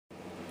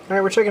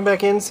Alright, we're checking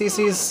back in.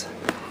 Cece's...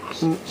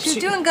 She's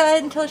doing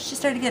good until she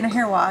started getting her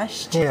hair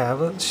washed. Yeah,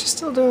 but she's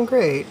still doing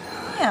great.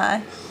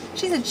 Yeah.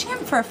 She's a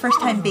champ for a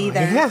first-time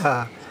bather.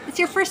 Yeah. It's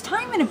your first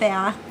time in a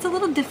bath. It's a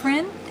little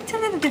different. It's a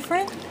little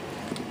different.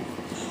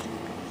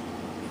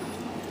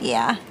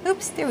 Yeah.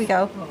 Oops, there we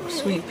go. Oh,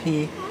 sweet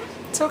pea.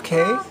 It's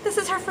okay. This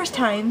is her first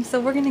time, so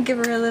we're going to give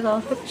her a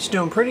little... She's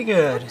doing pretty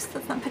good. Oops,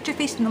 let's not put your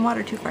face in the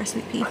water too far,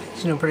 sweet pea.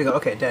 She's doing pretty good.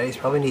 Okay, Daddy's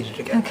probably needed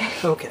again. Okay.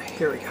 Okay,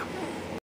 here we go.